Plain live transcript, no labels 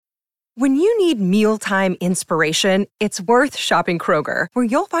When you need mealtime inspiration, it's worth shopping Kroger, where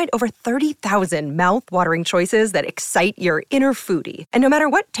you'll find over 30,000 mouth-watering choices that excite your inner foodie. And no matter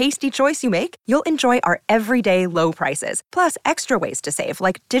what tasty choice you make, you'll enjoy our everyday low prices, plus extra ways to save,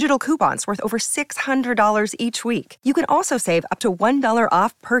 like digital coupons worth over $600 each week. You can also save up to $1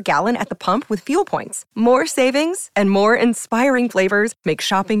 off per gallon at the pump with fuel points. More savings and more inspiring flavors make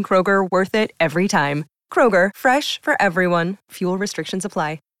shopping Kroger worth it every time. Kroger, fresh for everyone. Fuel restrictions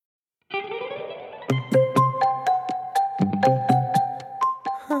apply.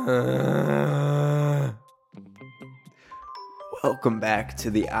 Welcome back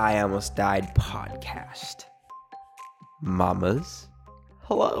to the I Almost Died podcast. Mamas,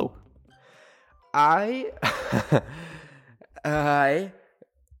 hello. I'm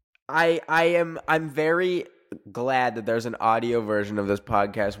very glad that there's an audio version of this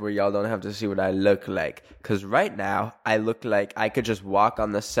podcast where y'all don't have to see what I look like. Because right now, I look like I could just walk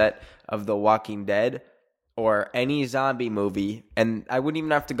on the set of The Walking Dead or any zombie movie, and I wouldn't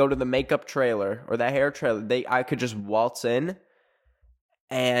even have to go to the makeup trailer or the hair trailer. I could just waltz in,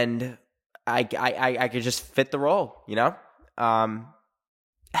 and I could just fit the role, you know?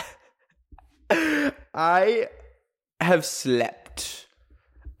 I have slept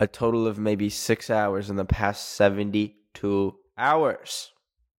a total of maybe 6 hours in the past 72 hours.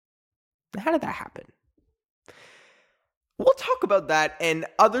 How did that happen? We'll talk about that and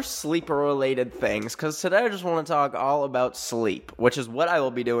other sleep-related things, because today I just want to talk all about sleep, which is what I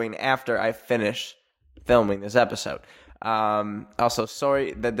will be doing after I finish filming this episode. Also,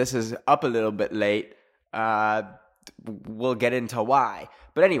 sorry that this is up a little bit late. We'll get into why.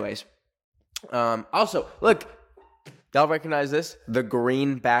 But anyways, also, look, y'all recognize this? The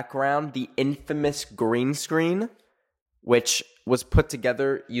green background, the infamous green screen, which was put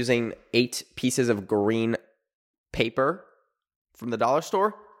together using 8 pieces of green paper from the dollar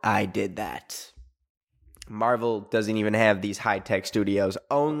store. I did that. Marvel doesn't even have these high-tech studios.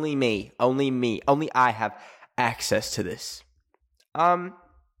 Only me. Only I have access to this. Let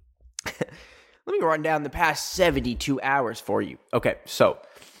me run down the past 72 hours for you. Okay, so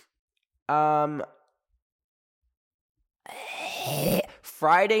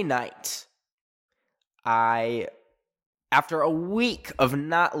Friday night, after a week of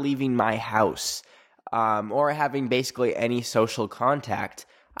not leaving my house, or having basically any social contact,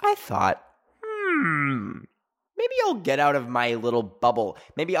 I thought, maybe I'll get out of my little bubble.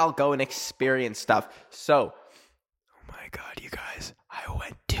 Maybe I'll go and experience stuff. So, oh my God, you guys, I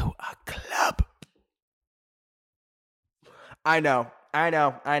went to a club. I know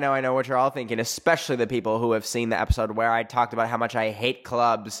what you're all thinking, especially the people who have seen the episode where I talked about how much I hate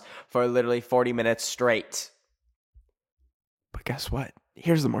clubs for literally 40 minutes straight. But guess what?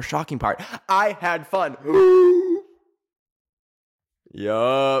 Here's the more shocking part. I had fun.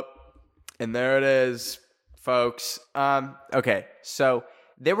 Yup. And there it is, folks. Okay, so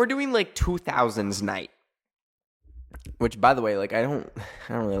they were doing like 2000s night. Which, by the way, like I don't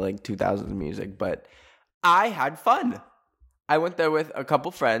really like 2000s music, but I had fun. I went there with a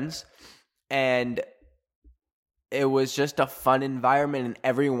couple friends, and it was just a fun environment, and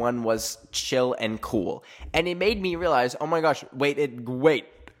everyone was chill and cool. And it made me realize, oh my gosh, wait, it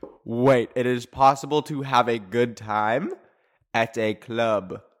is possible to have a good time at a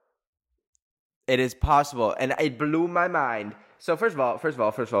club. It is possible, and it blew my mind. So first of all, for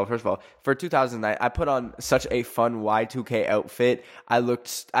 2009, I put on such a fun Y2K outfit. I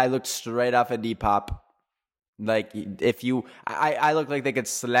looked straight off of Depop. Like, I looked like they could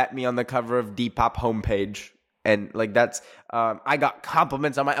slap me on the cover of Depop homepage. And, like, that's, I got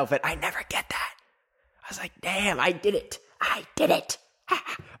compliments on my outfit. I never get that. I was like, damn, I did it.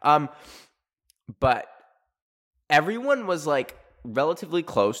 But everyone was, like, relatively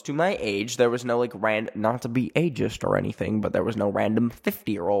close to my age. There was no, like, not to be ageist or anything, but there was no random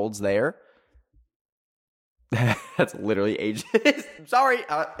 50-year-olds there. That's literally ageist. Sorry.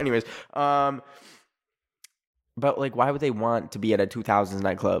 Anyways, but, like, why would they want to be at a 2000s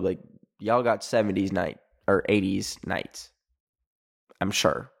nightclub? Like, y'all got 70s night. Or 80s nights, I'm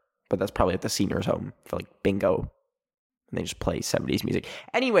sure. But that's probably at the seniors' home for like bingo. And they just play 70s music.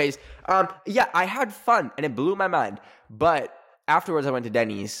 Anyways, yeah, I had fun and it blew my mind. But afterwards I went to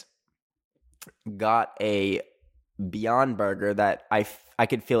Denny's, got a Beyond Burger that I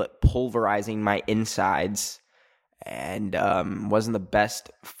could feel it pulverizing my insides. And wasn't the best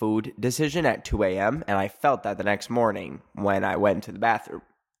food decision at 2 a.m. And I felt that the next morning when I went to the bathroom.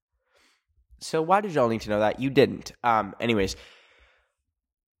 So why did y'all need to know that? You didn't. Anyways,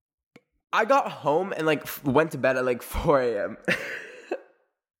 I got home and like went to bed at like 4 a.m.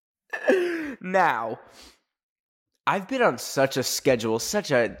 Now, I've been on such a schedule,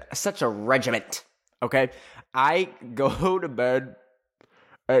 such a regiment. Okay, I go to bed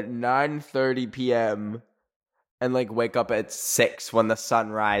at 9:30 p.m. and like wake up at 6 when the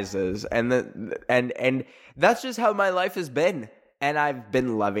sun rises, and that's just how my life has been. And I've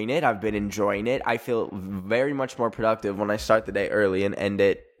been loving it. I've been enjoying it. I feel very much more productive when I start the day early and end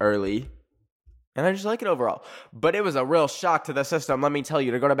it early. And I just like it overall. But it was a real shock to the system, let me tell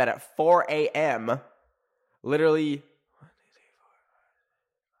you, to go to bed at 4 a.m. Literally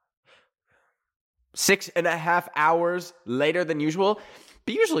 6.5 hours later than usual.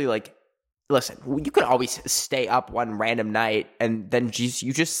 But usually, like, listen, you could always stay up one random night and then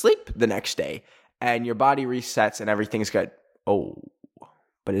you just sleep the next day. And your body resets and everything's good. Oh,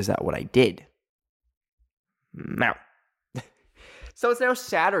 but is that what I did? No. So it's now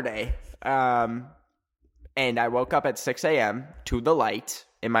Saturday. And I woke up at 6 a.m. to the light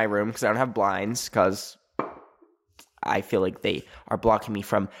in my room because I don't have blinds because I feel like they are blocking me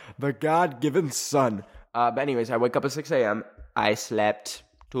from the God-given sun. But anyways, I wake up at 6 a.m. I slept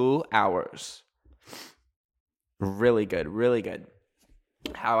 2 hours. Really good.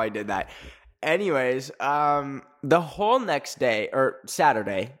 How I did that. Anyways, the whole next day, or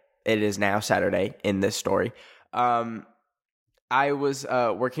Saturday, it is now Saturday in this story, I was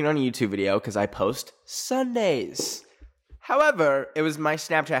working on a YouTube video because I post Sundays. However, it was my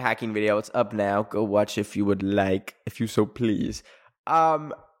Snapchat hacking video. It's up now. Go watch if you would like, if you so please.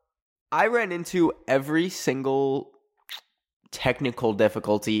 I ran into every single technical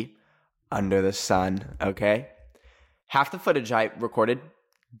difficulty under the sun, okay? Half the footage I recorded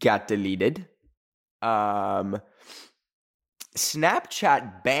got deleted. Snapchat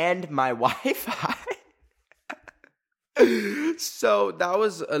banned my Wi-Fi. So that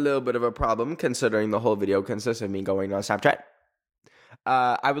was a little bit of a problem considering the whole video consists of me going on Snapchat.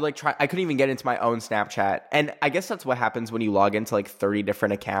 I couldn't even get into my own Snapchat. And I guess that's what happens when you log into like 30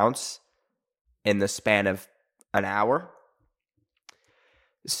 different accounts in the span of an hour.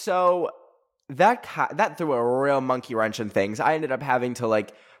 So that threw a real monkey wrench in things. I ended up having to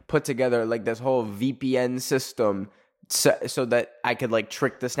like put together like this whole VPN system so that I could like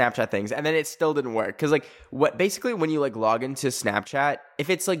trick the Snapchat things, and then it still didn't work because like basically when you like log into Snapchat, if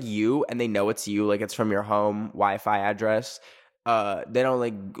it's like you and they know it's you, like it's from your home Wi-Fi address, they don't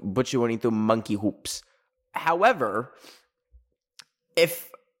like put you into monkey hoops. However, if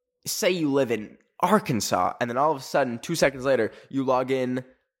say you live in Arkansas and then all of a sudden 2 seconds later you log in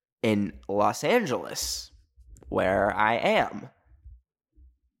Los Angeles, where I am,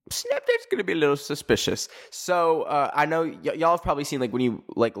 Snapchat's going to be a little suspicious. So I know y'all have probably seen like when you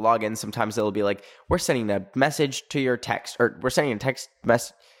like log in, sometimes it'll be like, we're sending a message to your text, or we're sending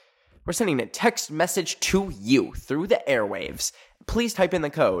a text message to you through the airwaves. Please type in the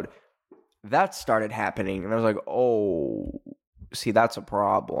code. That started happening, and I was like, oh, see, that's a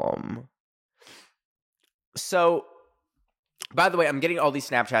problem. So, by the way, I'm getting all these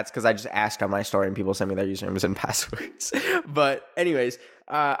Snapchats because I just asked on my story and people sent me their usernames and passwords. But anyways,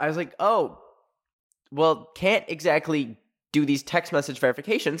 I was like, oh, well, can't exactly do these text message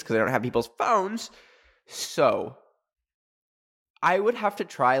verifications because I don't have people's phones. So I would have to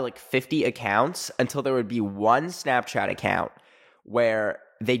try like 50 accounts until there would be one Snapchat account where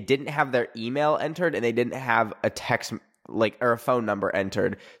they didn't have their email entered and they didn't have a text like or a phone number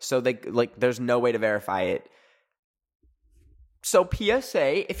entered. So they like there's no way to verify it. So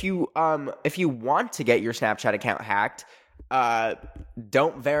PSA, if you want to get your Snapchat account hacked,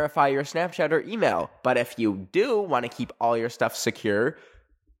 don't verify your Snapchat or email. But if you do want to keep all your stuff secure,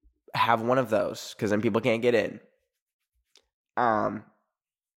 have one of those because then people can't get in.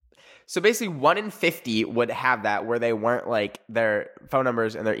 So basically 1 in 50 would have that where they weren't like their phone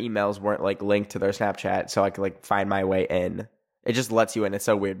numbers and their emails weren't like linked to their Snapchat, so I could like find my way in. It just lets you in. It's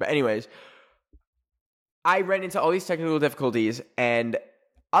so weird. But anyways, I ran into all these technical difficulties, and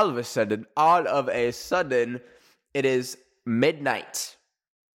all of a sudden, it is midnight.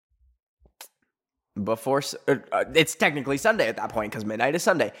 It's technically Sunday at that point, because midnight is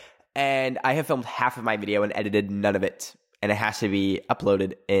Sunday. And I have filmed half of my video and edited none of it. And it has to be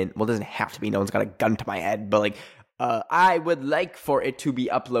uploaded in, well, it doesn't have to be, no one's got a gun to my head, but like, I would like for it to be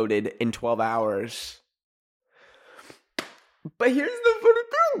uploaded in 12 hours. But here's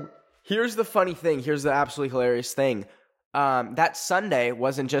the funny thing. Here's the absolutely hilarious thing. That Sunday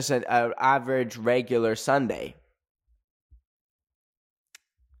wasn't just an average, regular Sunday.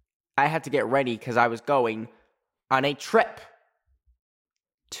 I had to get ready because I was going on a trip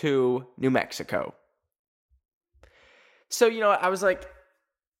to New Mexico. So, you know what? I was like,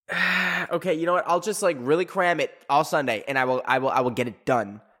 okay, you know what? I'll just like really cram it all Sunday and I will get it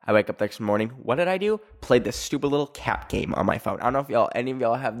done. I wake up the next morning. What did I do? Played this stupid little cat game on my phone. I don't know if any of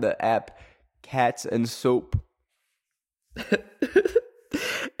y'all have the app Cats and Soap.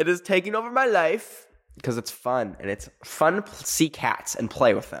 It is taking over my life because it's fun. And it's fun to see cats and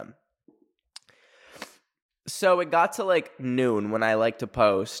play with them. So it got to like noon when I like to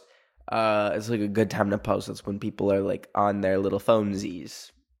post. It's like a good time to post. It's when people are like on their little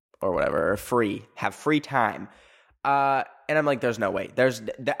phonesies or whatever, or have free time. And I'm like, there's no way.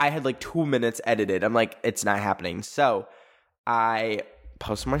 I had like 2 minutes edited. I'm like, it's not happening. So I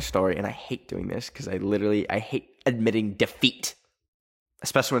posted my story, and I hate doing this because I hate admitting defeat,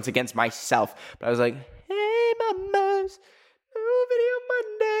 especially when it's against myself. But I was like, hey, mamas, no video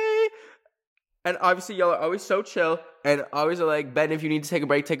Monday. And obviously, y'all are always so chill and always are like, Ben, if you need to take a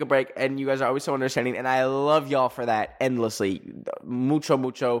break, take a break. And you guys are always so understanding. And I love y'all for that endlessly. Mucho,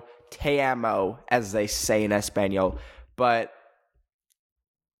 mucho, te amo, as they say in Espanol. But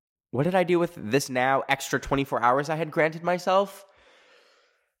what did I do with this now extra 24 hours I had granted myself?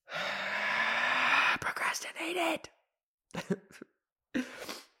 Procrastinated.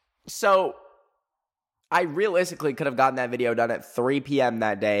 So I realistically could have gotten that video done at 3 p.m.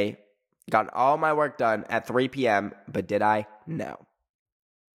 that day. Gotten all my work done at 3 p.m., but did I? No.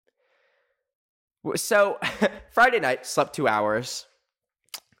 So, Friday night, slept 2 hours.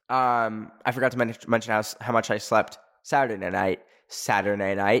 I forgot to mention how much I slept Saturday night.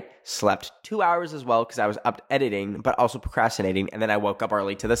 Saturday night, slept 2 hours as well because I was up editing, but also procrastinating, and then I woke up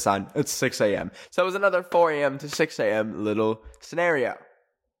early to the sun at 6 a.m. So it was another 4 a.m. to 6 a.m. little scenario.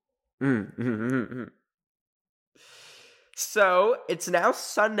 So it's now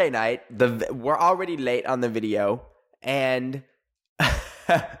Sunday night. We're already late on the video, and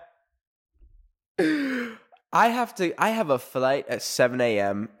I have a flight at 7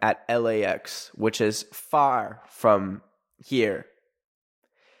 a.m. at LAX, which is far from here.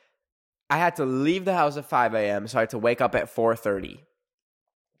 I had to leave the house at 5 a.m., so I had to wake up at 4:30.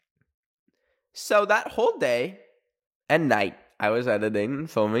 So that whole day and night, I was editing and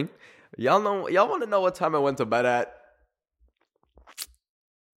filming. Y'all want to know what time I went to bed at?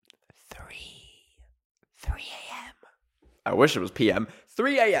 3 a.m. I wish it was p.m.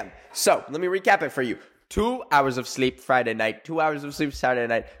 3 a.m. So, let me recap it for you. 2 hours of sleep Friday night, 2 hours of sleep Saturday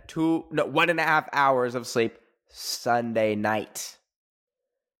night, 1.5 hours of sleep Sunday night.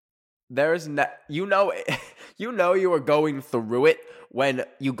 There's no, you know you are going through it when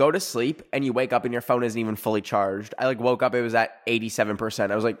you go to sleep and you wake up and your phone isn't even fully charged. I woke up, it was at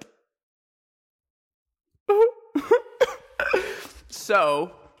 87%. I was like,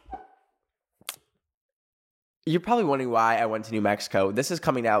 so you're probably wondering why I went to New Mexico. This is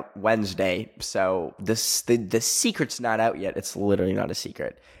coming out Wednesday, so the secret's not out yet. It's literally not a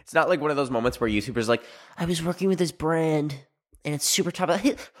secret. It's not like one of those moments where YouTubers like, I was working with this brand and it's super top.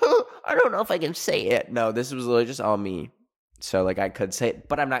 I don't know if I can say it. No, this was literally just all me. So I could say it,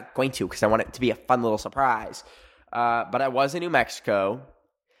 but I'm not going to because I want it to be a fun little surprise. But I was in New Mexico,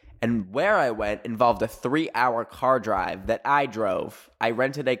 and where I went involved a 3-hour car drive that I drove. I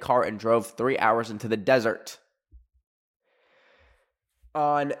rented a car and drove 3 hours into the desert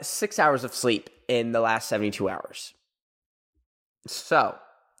on 6 hours of sleep in the last 72 hours. So,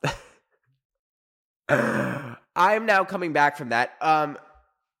 I'm now coming back from that.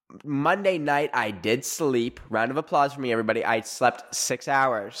 Monday night, I did sleep. Round of applause for me, everybody. I slept 6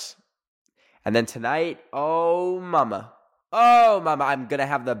 hours. And then tonight, oh, mama, I'm going to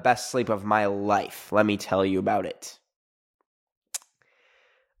have the best sleep of my life. Let me tell you about it.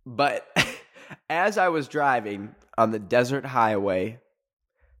 But as I was driving on the desert highway,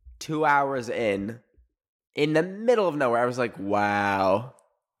 2 hours in the middle of nowhere, I was like, wow,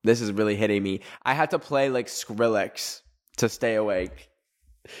 this is really hitting me. I had to play Skrillex to stay awake.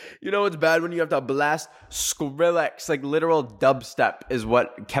 You know what's bad when you have to blast Skrillex, literal dubstep is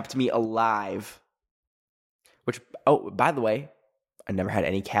what kept me alive. Which, by the way, I never had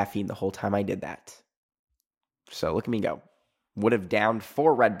any caffeine the whole time I did that. So look at me go. Would have downed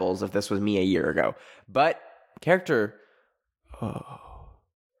 4 Red Bulls if this was me a year ago. But character,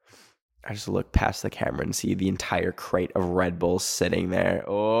 I just look past the camera and see the entire crate of Red Bulls sitting there.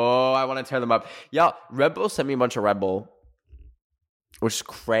 Oh, I want to tear them up. Y'all, Red Bull sent me a bunch of Red Bull, which is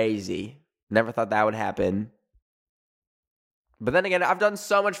crazy. Never thought that would happen. But then again, I've done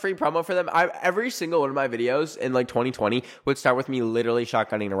so much free promo for them. Every single one of my videos in 2020 would start with me literally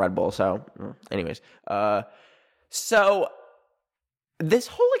shotgunning a Red Bull. So, anyways. So, this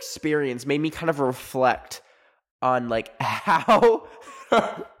whole experience made me kind of reflect on how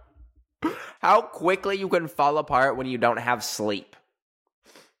how quickly you can fall apart when you don't have sleep.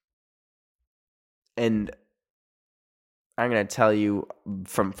 And I'm going to tell you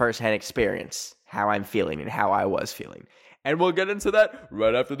from firsthand experience how I'm feeling and how I was feeling. And we'll get into that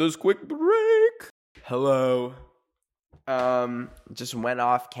right after this quick break. Hello. Just went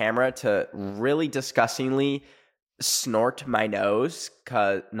off camera to really disgustingly snort my nose,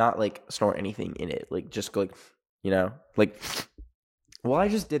 cause not like snort anything in it, like just like, well, I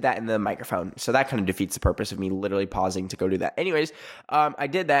just did that in the microphone, so that kind of defeats the purpose of me literally pausing to go do that. Anyways, I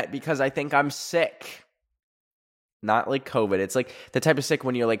did that because I think I'm sick, not like COVID. It's like the type of sick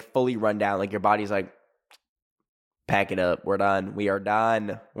when you're like fully run down, like your body's like, pack it up, we're done, we are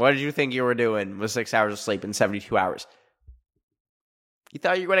done. What did you think you were doing with 6 hours of sleep in 72 hours? You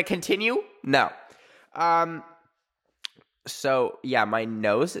thought you were going to continue? No. So, yeah, my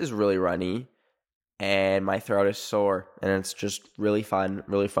nose is really runny and my throat is sore, and it's just really fun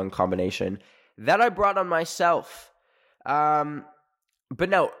combination that I brought on myself. But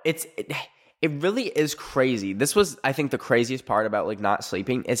no, it really is crazy. This was, I think, the craziest part about like not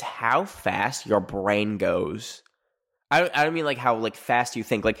sleeping is how fast your brain goes. I don't mean like how like fast you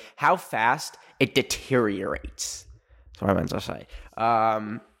think, like how fast it deteriorates. That's what I meant to say.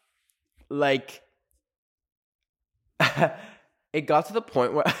 Like it got to the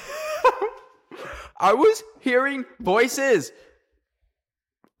point where I was hearing voices.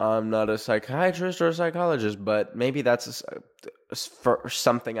 I'm not a psychiatrist or a psychologist, but maybe that's for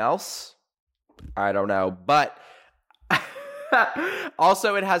something else. I don't know. But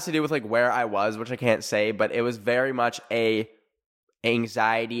also it has to do with like where I was, which I can't say, but it was very much a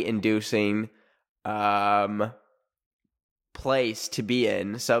anxiety inducing place to be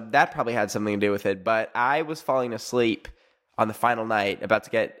in. So that probably had something to do with it. But I was falling asleep on the final night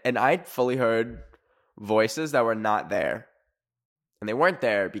and I'd fully heard voices that were not there. And they weren't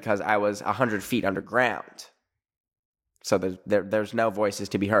there because I was 100 feet underground. So there's no voices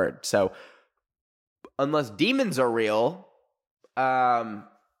to be heard. So unless demons are real,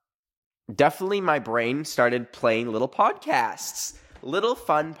 definitely my brain started playing little fun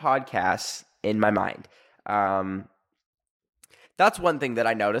podcasts in my mind. That's one thing that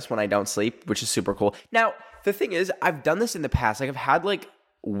I notice when I don't sleep, which is super cool. Now, the thing is, I've done this in the past. Like, I've had, like,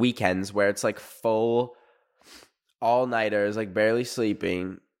 weekends where it's, like, full all-nighters, like, barely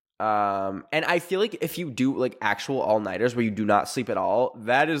sleeping. And I feel like if you do, like, actual all-nighters where you do not sleep at all,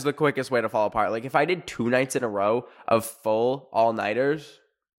 that is the quickest way to fall apart. Like, if I did 2 nights in a row of full all-nighters,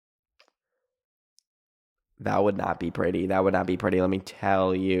 that would not be pretty. Let me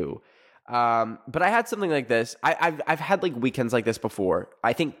tell you. But I had something like this. I've had like weekends like this before.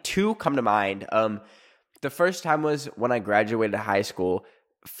 I think 2 come to mind. The first time was when I graduated high school.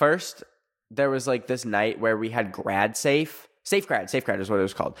 First, there was like this night where we had Safe grad is what it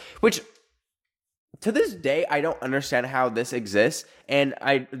was called. Which to this day I don't understand how this exists. And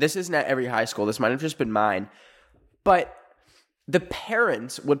this isn't at every high school. This might have just been mine. But the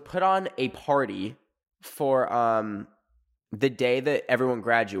parents would put on a party for the day that everyone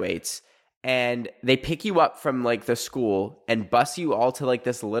graduates. And they pick you up from, like, the school and bus you all to, like,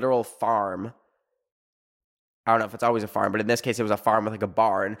 this literal farm. I don't know if it's always a farm, but in this case, it was a farm with, like, a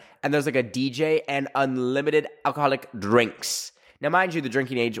barn. And there's, like, a DJ and unlimited alcoholic drinks. Now, mind you, the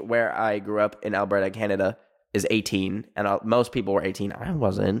drinking age where I grew up in Alberta, Canada, is 18. And most people were 18. I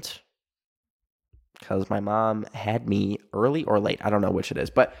wasn't. Because my mom had me early or late. I don't know which it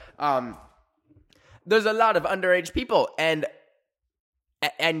is. But there's a lot of underage people.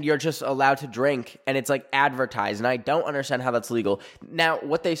 And you're just allowed to drink, and it's like advertised, and I don't understand how that's legal. Now,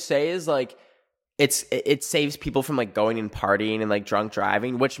 what they say is like it saves people from like going and partying and like drunk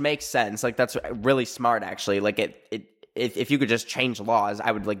driving, which makes sense. Like that's really smart, actually. Like if you could just change laws,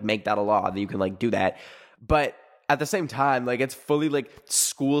 I would like make that a law that you can like do that. But at the same time, like it's fully like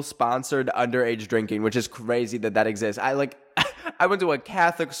school sponsored underage drinking, which is crazy that exists. I went to a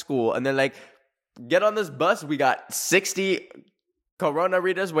Catholic school, and then like get on this bus, we got 60 Corona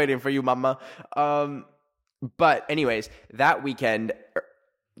readers waiting for you, mama. But anyways, that weekend,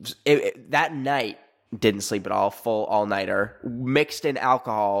 that night, didn't sleep at all, full all-nighter, mixed in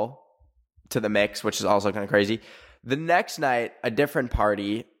alcohol to the mix, which is also kind of crazy. The next night, a different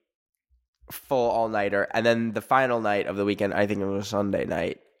party, full all-nighter, and then the final night of the weekend, I think it was Sunday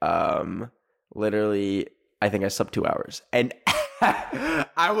night, literally, I think I slept 2 hours. And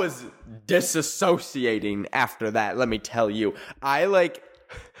I was disassociating after that, let me tell you. I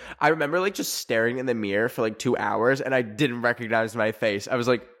remember like just staring in the mirror for like 2 hours, and I didn't recognize my face. I was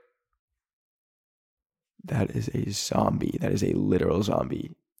like, that is a zombie. That is a literal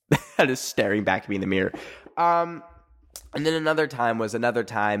zombie that is staring back at me in the mirror. And then another time,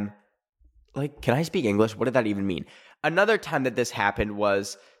 like, can I speak English? What did that even mean? Another time that this happened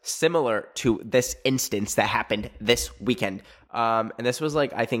was similar to this instance that happened this weekend. And this was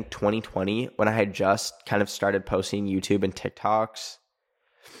like, I think 2020 when I had just kind of started posting YouTube and TikToks.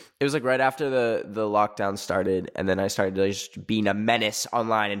 It was like right after the lockdown started, and then I started just being a menace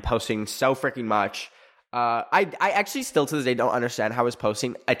online and posting so freaking much. I actually still to this day don't understand how I was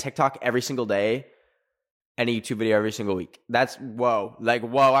posting a TikTok every single day and a YouTube video every single week. That's whoa,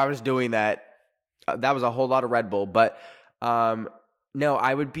 I was doing that. That was a whole lot of Red Bull, but no,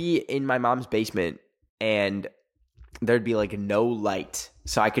 I would be in my mom's basement and there'd be like no light,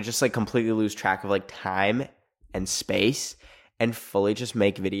 so I could just like completely lose track of like time and space and fully just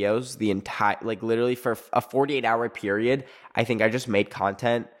make videos the entire, like literally for a 48-hour period. I think I just made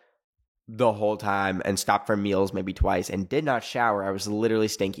content the whole time and stopped for meals maybe twice and did not shower. I was literally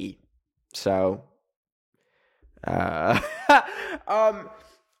stinky. So,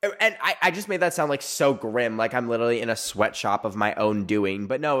 and I just made that sound like so grim, like I'm literally in a sweatshop of my own doing.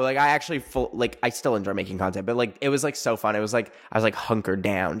 But no, like I actually I still enjoy making content, but like it was like so fun. It was like I was like hunkered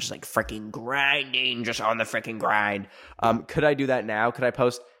down, just like freaking grinding, just on the freaking grind. Could I do that now? Could I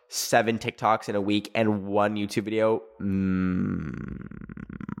post 7 TikToks in a week and 1 YouTube video?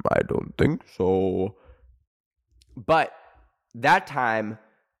 I don't think so. But that time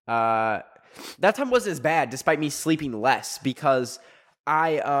wasn't as bad, despite me sleeping less, because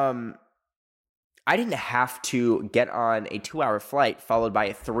I didn't have to get on a 2-hour flight followed by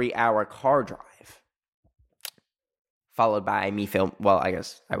a 3-hour car drive, followed by me film. Well, I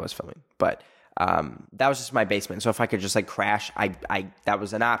guess I was filming, but that was just my basement. So if I could just like crash, I that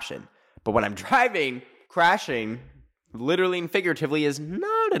was an option. But when I'm driving, crashing, literally and figuratively, is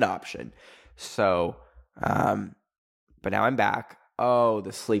not an option. So, but now I'm back. Oh,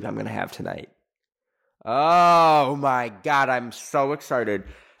 the sleep I'm gonna have tonight. Oh my God, I'm so excited.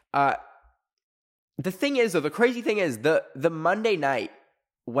 The thing is, though, the crazy thing is, the Monday night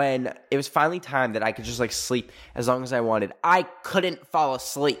when it was finally time that I could just like sleep as long as I wanted, I couldn't fall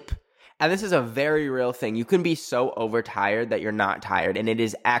asleep. And this is a very real thing. You can be so overtired that you're not tired, and it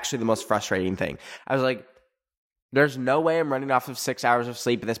is actually the most frustrating thing. I was like, there's no way I'm running off of 6 hours of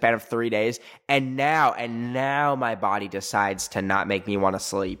sleep in the span of 3 days, and now my body decides to not make me want to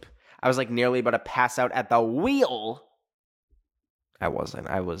sleep. I was like nearly about to pass out at the wheel. I wasn't.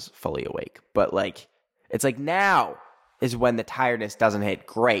 I was fully awake. But like, it's like now is when the tiredness doesn't hit.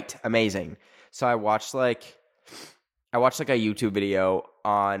 Great. Amazing. So I watched like a YouTube video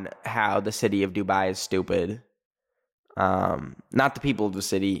on how the city of Dubai is stupid. Not the people of the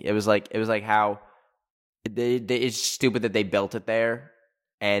city. It was like how it's stupid that they built it there.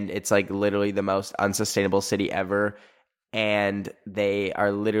 And it's like literally the most unsustainable city ever. And they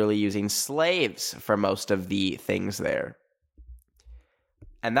are literally using slaves for most of the things there.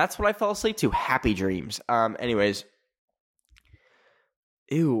 And that's what I fell asleep to. Happy dreams. Anyways.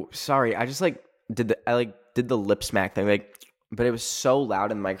 Ew, sorry. I just did the lip smack thing. Like, but it was so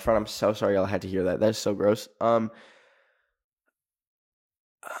loud in the microphone. I'm so sorry y'all had to hear that. That's so gross. I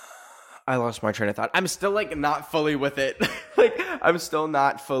lost my train of thought. I'm still like not fully with it. Like, I'm still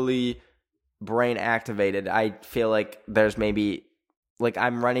not fully brain activated. I feel like there's maybe like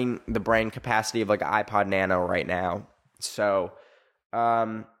I'm running the brain capacity of like an iPod Nano right now. So,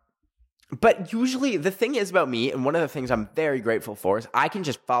 but usually the thing is about me, and one of the things I'm very grateful for, is I can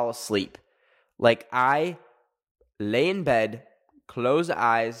just fall asleep. Like I lay in bed, close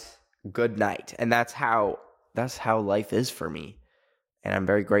eyes, good night. And that's how life is for me. And I'm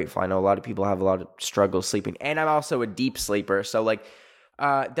very grateful. I know a lot of people have a lot of struggles sleeping, and I'm also a deep sleeper. So like,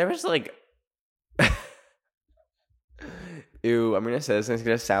 there was like, ew, I'm going to say this, and it's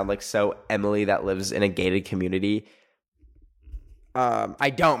going to sound like so Emily that lives in a gated community. I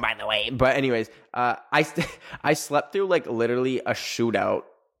don't, by the way. But anyways, I slept through like literally a shootout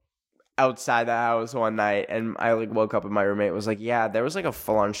outside the house one night, and I like woke up and my roommate was like, yeah, there was like a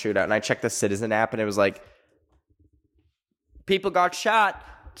full-on shootout. And I checked the Citizen app, and it was like, people got shot.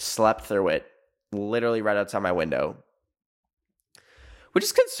 Slept through it. Literally right outside my window. Which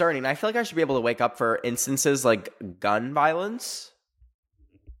is concerning. I feel like I should be able to wake up for instances like gun violence.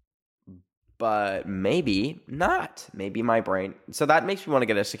 But maybe not. Maybe my brain. So that makes me want to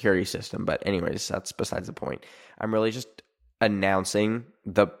get a security system. But anyways, that's besides the point. I'm really just announcing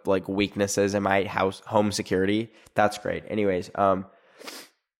the like weaknesses in my home security. That's great. Anyways, oh,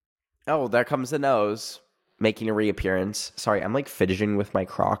 there comes the nose making a reappearance. Sorry, I'm like fidgeting with my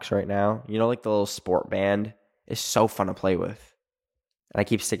Crocs right now. You know, like the little sport band is so fun to play with. And I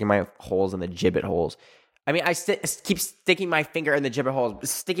keep sticking my holes in the gibbet holes. I mean, I keep sticking my finger in the gibbet holes,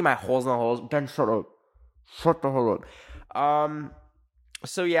 sticking my holes in the holes. Then shut the hell up.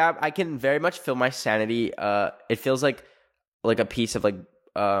 So yeah, I can very much feel my sanity. It feels like a piece of like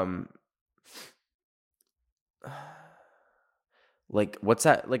what's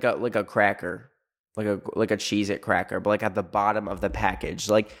that? Like a cracker, like a Cheez-It cracker, but like at the bottom of the package.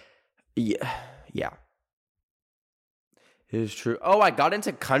 Like, yeah. It is true. Oh, I got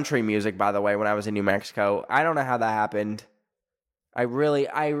into country music, by the way, when I was in New Mexico. I don't know how that happened. I really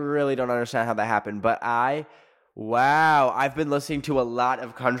don't understand how that happened, but I've been listening to a lot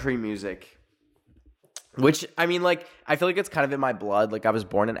of country music. Which, I mean, like, I feel like it's kind of in my blood. Like, I was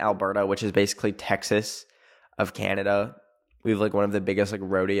born in Alberta, which is basically Texas of Canada. We have, like, one of the biggest, like,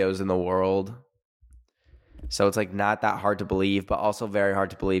 rodeos in the world. So it's, like, not that hard to believe, but also very hard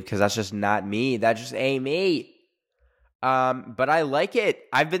to believe because that's just not me. That just ain't me. But I like it.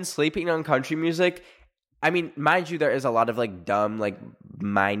 I've been sleeping on country music. I mean, mind you, there is a lot of, like, dumb, like,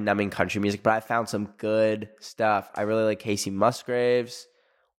 mind-numbing country music, but I found some good stuff. I really like Casey Musgraves,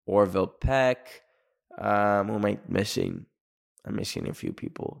 Orville Peck. Who am I missing? I'm missing a few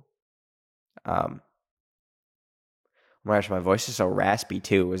people. Oh my gosh, my voice is so raspy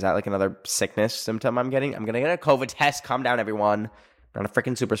too. Is that like another sickness symptom I'm getting? I'm gonna get a COVID test. Calm down, everyone. I'm not a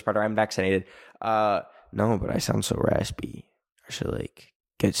freaking super spreader. I'm vaccinated. No, but I sound so raspy. I should like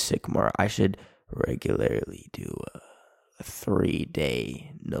get sick more. I should regularly do a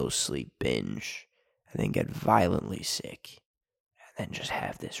 3-day no sleep binge and then get violently sick. And then just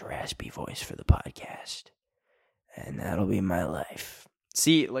have this raspy voice for the podcast. And that'll be my life.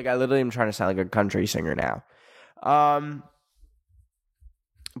 See, like, I literally am trying to sound like a country singer now.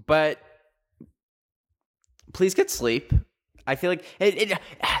 But please get sleep. I feel like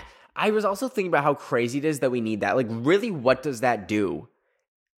I was also thinking about how crazy it is that we need that. Like, really, what does that do?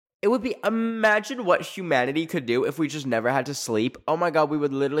 It would be, imagine what humanity could do if we just never had to sleep. Oh my God, we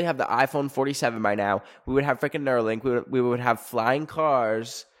would literally have the iPhone 47 by now. We would have freaking Neuralink. We would have flying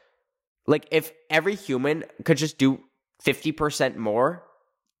cars. Like, if every human could just do 50% more,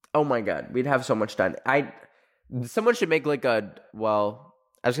 oh my God, we'd have so much done. Someone should make like I was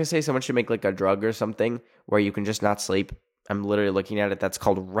going to say someone should make like a drug or something where you can just not sleep. I'm literally looking at it. That's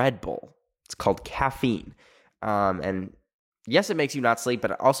called Red Bull. It's called caffeine. And yes, it makes you not sleep,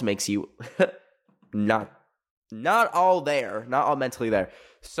 but it also makes you not all there, not all mentally there.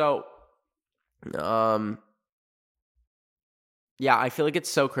 So, yeah, I feel like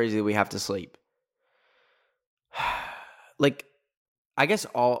it's so crazy that we have to sleep. Like, I guess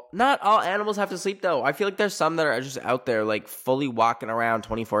not all animals have to sleep though. I feel like there's some that are just out there like fully walking around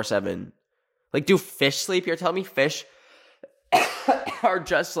 24/7. Like, do fish sleep? You're telling me fish are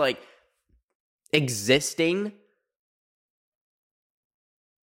just like existing?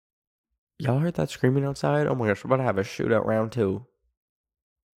 Y'all heard that screaming outside? Oh my gosh, we're about to have a shootout round 2.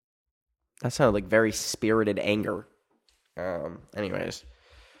 That sounded like very spirited anger. Anyways.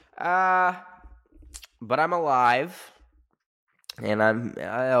 But I'm alive. And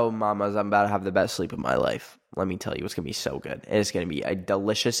oh mamas, I'm about to have the best sleep of my life. Let me tell you, it's going to be so good. It's going to be a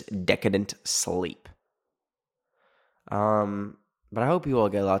delicious, decadent sleep. But I hope you all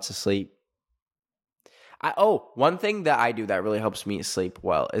get lots of sleep. One thing that I do that really helps me sleep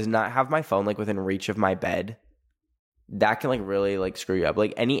well is not have my phone like within reach of my bed. That can like really like screw you up.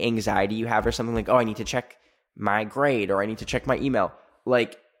 Like any anxiety you have or something like, oh, I need to check my grade or I need to check my email.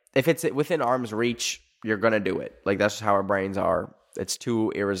 Like if it's within arm's reach, you're going to do it. Like that's just how our brains are. It's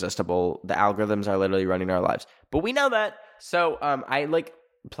too irresistible. The algorithms are literally running our lives. But we know that. So I like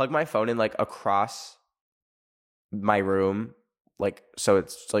plug my phone in like across my room. Like, so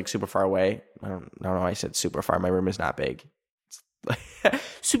it's like super far away. I don't know why I said super far. My room is not big. It's like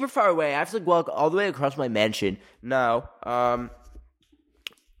super far away. I have to like walk all the way across my mansion. No.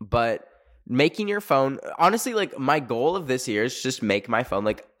 But making your phone, honestly, like my goal of this year is just make my phone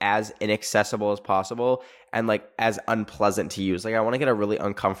like as inaccessible as possible and like as unpleasant to use. Like I want to get a really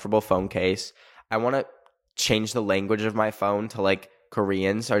uncomfortable phone case. I want to change the language of my phone to like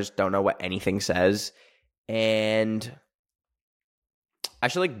Korean, so I just don't know what anything says. And I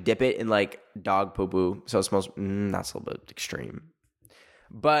should like dip it in like dog poo poo so it smells. That's a little bit extreme,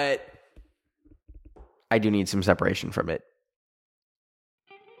 but I do need some separation from it.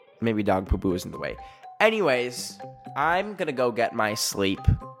 Maybe dog poo poo isn't the way. Anyways, I'm gonna go get my sleep.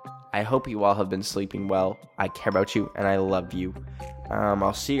 I hope you all have been sleeping well. I care about you and I love you.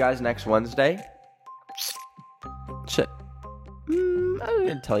 I'll see you guys next Wednesday. Shit. I was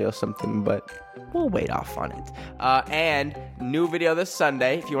gonna tell you something, but we'll wait off on it. And new video this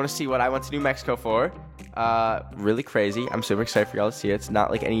Sunday if you want to see what I went to New Mexico for. Really crazy. I'm super excited for y'all to see it. It's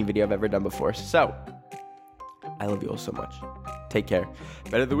not like any video I've ever done before. So, I love you all so much. Take care.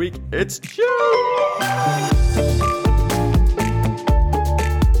 Bet of the week, it's Joe!